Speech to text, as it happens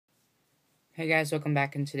Hey guys, welcome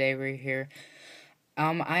back, and today we're here.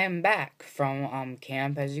 I am back from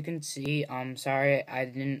camp. As you can see, sorry I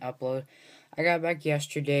didn't upload. I got back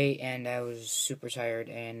yesterday and I was super tired,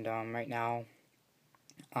 and right now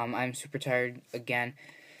I'm super tired again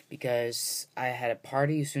because I had a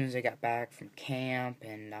party as soon as I got back from camp,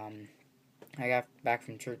 and I got back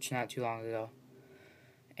from church not too long ago.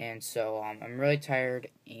 And so I'm really tired,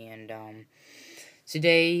 and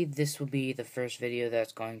today, this will be the first video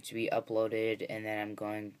that's going to be uploaded, and then I'm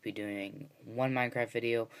going to be doing one Minecraft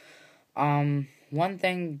video. One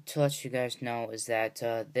thing to let you guys know is that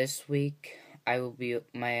this week I will be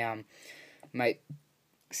my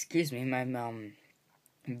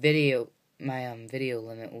video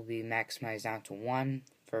limit will be maximized down to 1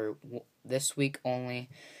 for this week only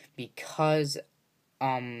because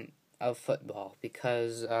of football,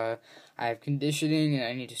 because I have conditioning and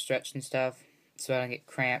I need to stretch and stuff so I don't get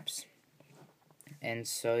cramps. And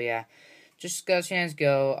so yeah, just got a chance to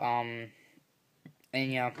go.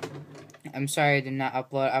 And yeah, I'm sorry I did not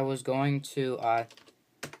upload. I was going to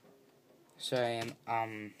sorry,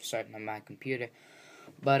 I'm starting on my computer.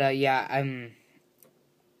 But yeah,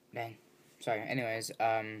 dang. Sorry.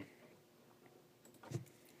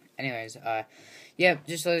 Yeah,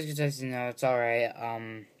 just let you guys know it's alright.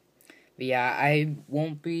 But yeah, I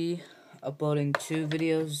won't be uploading 2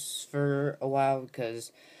 videos for a while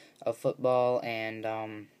because of football, and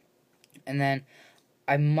then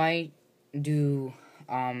I might do,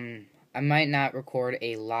 I might not record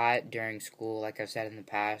a lot during school, like I've said in the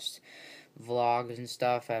past, vlogs and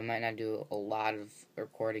stuff. I might not do a lot of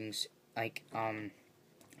recordings, like,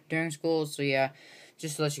 during school, so yeah,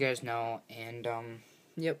 just to let you guys know, and,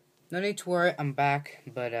 yep, no need to worry, I'm back,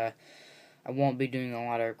 but, I won't be doing a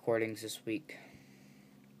lot of recordings this week.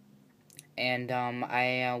 And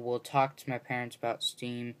I will talk to my parents about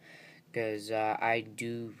Steam, because I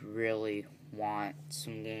do really want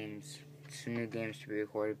some new games to be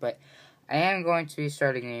recorded. But I am going to be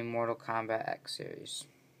starting a Mortal Kombat X series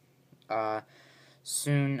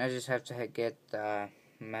soon. I just have to get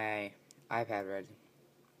my iPad ready.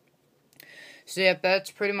 So yep, that's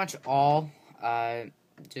pretty much all.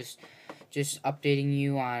 Just updating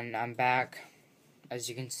you on I'm back, as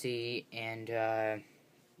you can see, and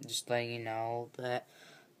just letting you know that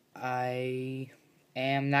I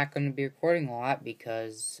am not going to be recording a lot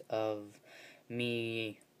because of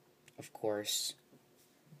me, of course,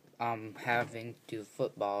 having to do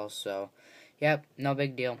football. So yep, no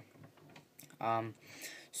big deal. Yep,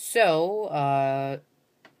 I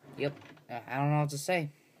don't know what to say.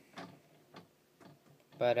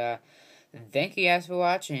 But thank you guys for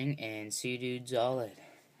watching, and see you dudes all later.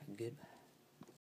 Goodbye.